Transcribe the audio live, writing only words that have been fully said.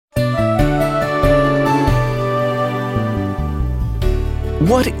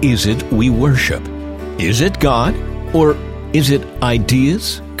What is it we worship? Is it God? Or is it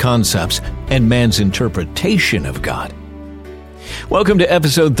ideas, concepts, and man's interpretation of God? Welcome to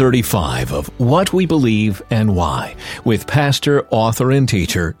episode 35 of What We Believe and Why with pastor, author, and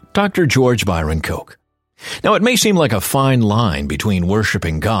teacher, Dr. George Byron Koch. Now, it may seem like a fine line between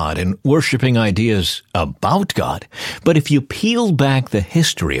worshiping God and worshiping ideas about God, but if you peel back the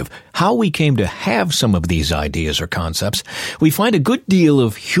history of how we came to have some of these ideas or concepts, we find a good deal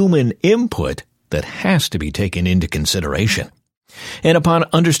of human input that has to be taken into consideration. And upon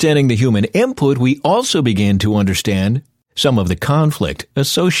understanding the human input, we also begin to understand some of the conflict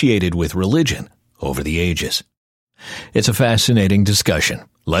associated with religion over the ages. It's a fascinating discussion.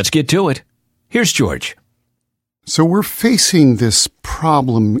 Let's get to it. Here's George. So we're facing this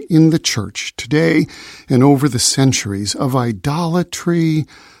problem in the church today and over the centuries of idolatry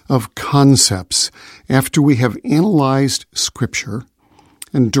of concepts after we have analyzed Scripture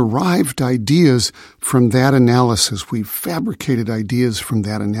and derived ideas from that analysis. We've fabricated ideas from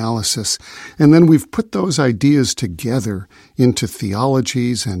that analysis, and then we've put those ideas together into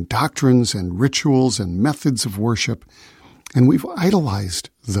theologies and doctrines and rituals and methods of worship, and we've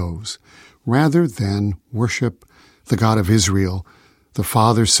idolized those rather than worship the God of Israel, the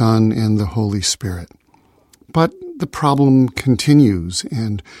Father, Son, and the Holy Spirit. But the problem continues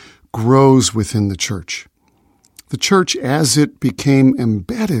and grows within the church. The church, as it became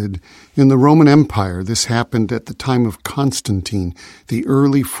embedded in the Roman Empire, this happened at the time of Constantine, the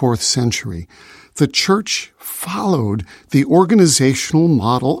early 4th century, the church followed the organizational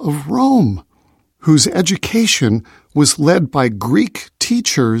model of Rome, whose education was led by Greek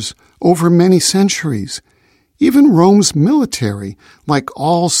teachers over many centuries. Even Rome's military, like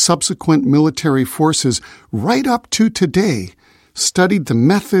all subsequent military forces right up to today, studied the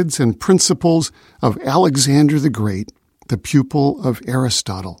methods and principles of Alexander the Great, the pupil of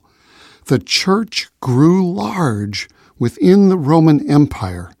Aristotle. The church grew large within the Roman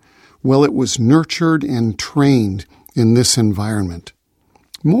Empire while it was nurtured and trained in this environment.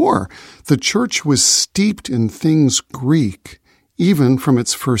 More, the church was steeped in things Greek, even from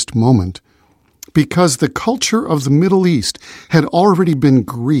its first moment, because the culture of the Middle East had already been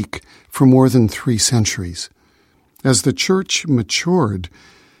Greek for more than 3 centuries. As the church matured,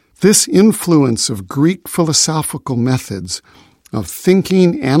 this influence of Greek philosophical methods of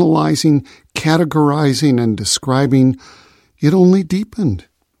thinking, analyzing, categorizing, and describing, it only deepened.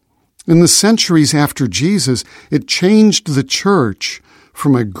 In the centuries after Jesus, it changed the church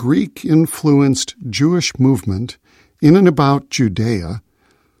from a Greek-influenced Jewish movement in and about Judea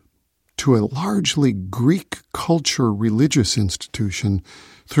to a largely Greek culture religious institution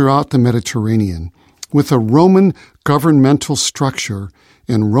throughout the Mediterranean, with a Roman governmental structure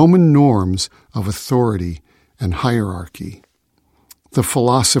and Roman norms of authority and hierarchy. The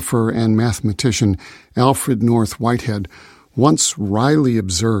philosopher and mathematician Alfred North Whitehead once wryly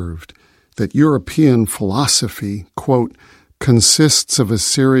observed that European philosophy, quote, consists of a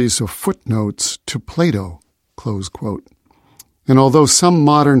series of footnotes to Plato, close quote. And although some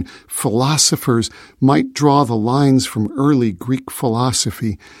modern philosophers might draw the lines from early Greek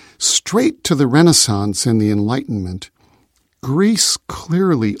philosophy straight to the Renaissance and the Enlightenment, Greece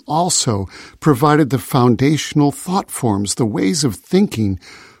clearly also provided the foundational thought forms, the ways of thinking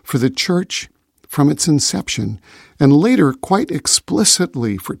for the church from its inception, and later quite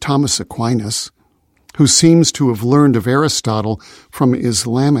explicitly for Thomas Aquinas, who seems to have learned of Aristotle from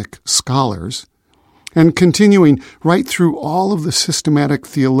Islamic scholars, and continuing right through all of the systematic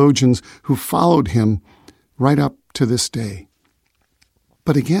theologians who followed him right up to this day.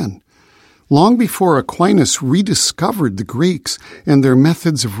 But again, long before Aquinas rediscovered the Greeks and their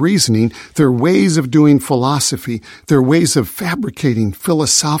methods of reasoning, their ways of doing philosophy, their ways of fabricating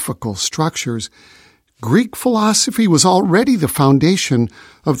philosophical structures, Greek philosophy was already the foundation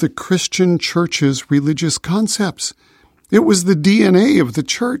of the Christian church's religious concepts. It was the DNA of the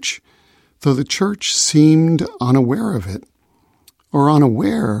church, though the church seemed unaware of it, or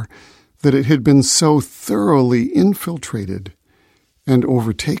unaware that it had been so thoroughly infiltrated and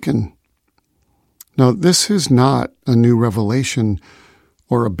overtaken. Now, this is not a new revelation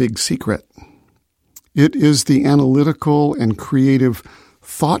or a big secret. It is the analytical and creative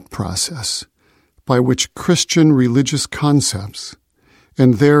thought process by which Christian religious concepts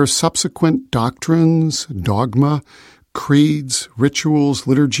and their subsequent doctrines, dogma, creeds, rituals,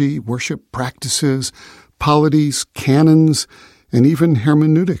 liturgy, worship practices, polities, canons, and even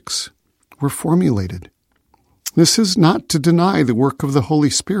hermeneutics were formulated. This is not to deny the work of the Holy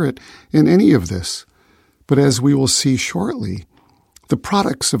Spirit in any of this, but as we will see shortly, the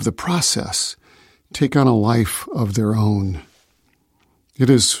products of the process take on a life of their own. It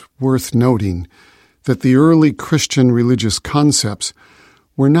is worth noting that the early Christian religious concepts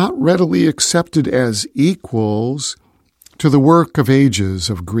were not readily accepted as equals to the work of ages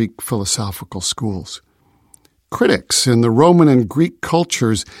of Greek philosophical schools. Critics in the Roman and Greek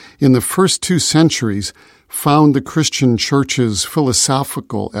cultures in the first 2 centuries found the Christian church's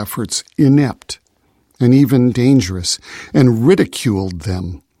philosophical efforts inept and even dangerous, and ridiculed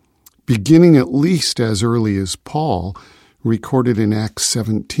them, beginning at least as early as Paul, recorded in Acts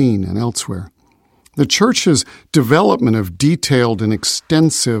 17 and elsewhere. The church's development of detailed and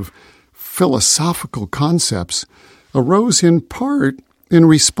extensive philosophical concepts arose in part in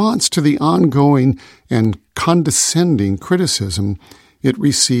response to the ongoing and condescending criticism it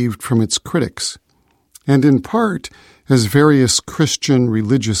received from its critics, and in part as various Christian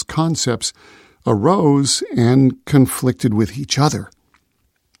religious concepts arose and conflicted with each other.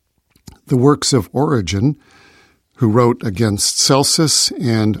 The works of Origen, who wrote Against Celsus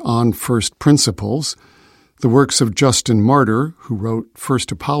and On First Principles, the works of Justin Martyr, who wrote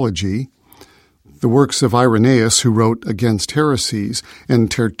First Apology, the works of Irenaeus, who wrote Against Heresies, and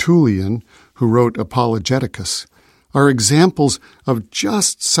Tertullian, who wrote Apologeticus, are examples of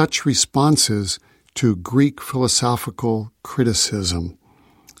just such responses to Greek philosophical criticism.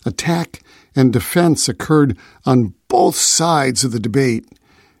 Attack and defense occurred on both sides of the debate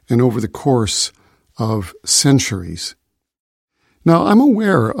and over the course of centuries. Now, I'm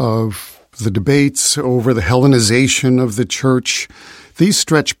aware of the debates over the Hellenization of the church. These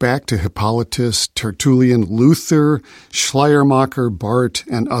stretch back to Hippolytus, Tertullian, Luther, Schleiermacher, Barth,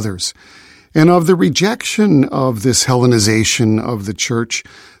 and others, and of the rejection of this Hellenization of the church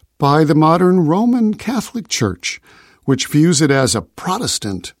by the modern Roman Catholic Church, which views it as a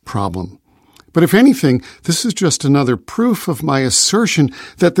Protestant problem. But if anything, this is just another proof of my assertion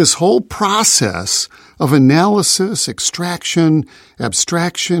that this whole process of analysis, extraction,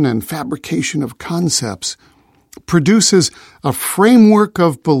 abstraction, and fabrication of concepts produces a framework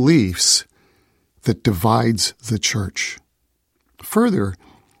of beliefs that divides the church. Further,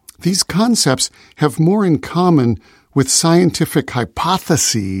 these concepts have more in common with scientific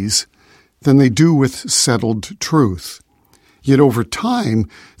hypotheses than they do with settled truth. Yet over time,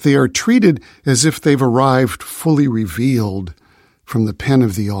 they are treated as if they've arrived fully revealed from the pen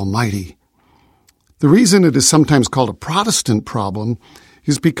of the Almighty. The reason it is sometimes called a Protestant problem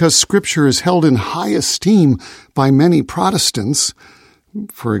is because Scripture is held in high esteem by many Protestants.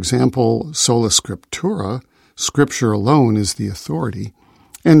 For example, sola scriptura, Scripture alone is the authority,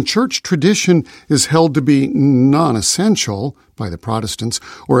 and church tradition is held to be non-essential by the Protestants,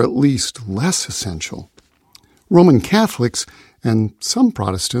 or at least less essential. Roman Catholics and some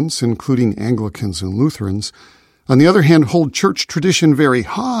Protestants, including Anglicans and Lutherans, on the other hand, hold church tradition very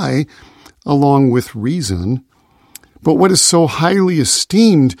high, along with reason. But what is so highly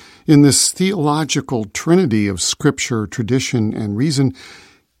esteemed in this theological trinity of Scripture, tradition, and reason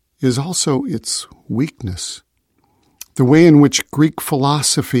is also its weakness. The way in which Greek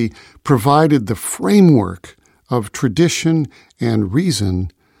philosophy provided the framework of tradition and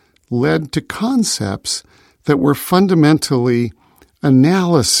reason led to concepts that were fundamentally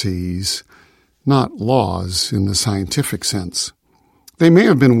analyses, not laws in the scientific sense. They may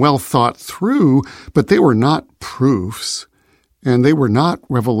have been well thought through, but they were not proofs, and they were not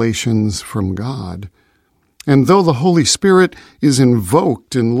revelations from God. And though the Holy Spirit is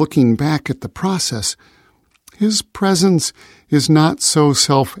invoked in looking back at the process, His presence is not so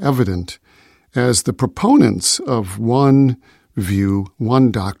self-evident as the proponents of one view,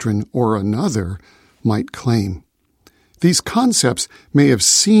 one doctrine, or another might claim. These concepts may have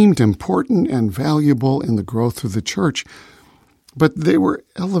seemed important and valuable in the growth of the church, but they were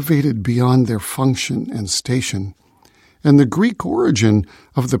elevated beyond their function and station. And the Greek origin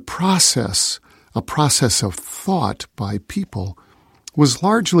of the process, a process of thought by people, was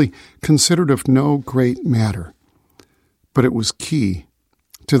largely considered of no great matter. But it was key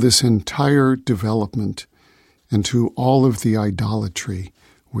to this entire development and to all of the idolatry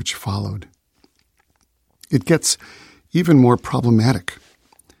which followed. It gets even more problematic.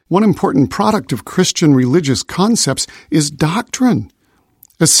 One important product of Christian religious concepts is doctrine.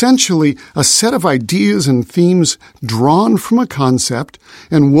 Essentially, a set of ideas and themes drawn from a concept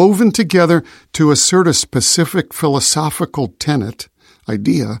and woven together to assert a specific philosophical tenet,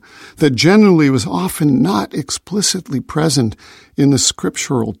 idea, that generally was often not explicitly present in the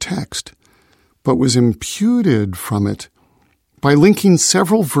scriptural text, but was imputed from it by linking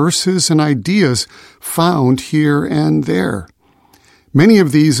several verses and ideas found here and there. Many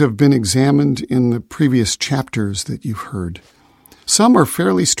of these have been examined in the previous chapters that you've heard. Some are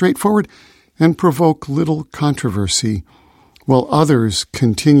fairly straightforward and provoke little controversy, while others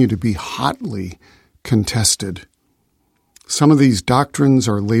continue to be hotly contested. Some of these doctrines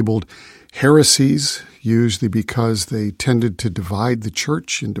are labeled heresies, usually because they tended to divide the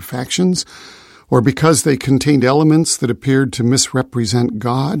church into factions, or because they contained elements that appeared to misrepresent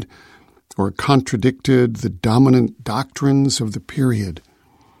God or contradicted the dominant doctrines of the period.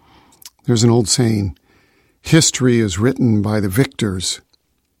 There's an old saying, history is written by the victors.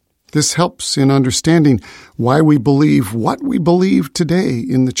 This helps in understanding why we believe what we believe today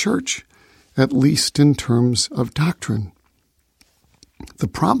in the church, at least in terms of doctrine. The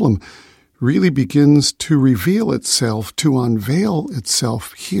problem really begins to reveal itself, to unveil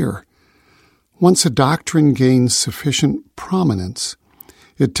itself here. Once a doctrine gains sufficient prominence,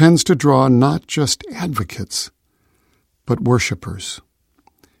 it tends to draw not just advocates, but worshipers.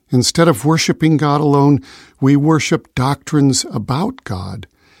 Instead of worshiping God alone, we worship doctrines about God,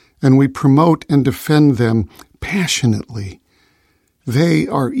 and we promote and defend them passionately. They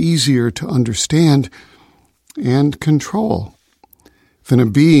are easier to understand and control than a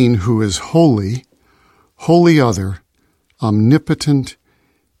being who is holy, wholly other, omnipotent,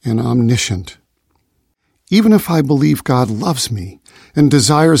 and omniscient. Even if I believe God loves me and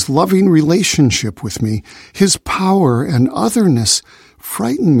desires loving relationship with me, His power and otherness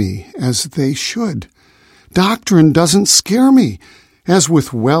frighten me as they should. Doctrine doesn't scare me. As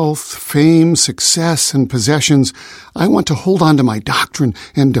with wealth, fame, success, and possessions, I want to hold on to my doctrine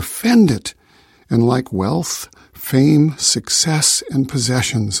and defend it. And like wealth, fame, success, and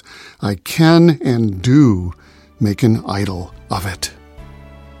possessions, I can and do make an idol of it.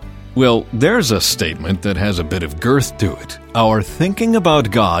 Well, there's a statement that has a bit of girth to it. Our thinking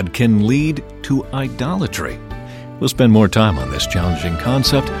about God can lead to idolatry. We'll spend more time on this challenging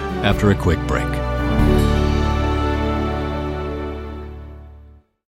concept after a quick break.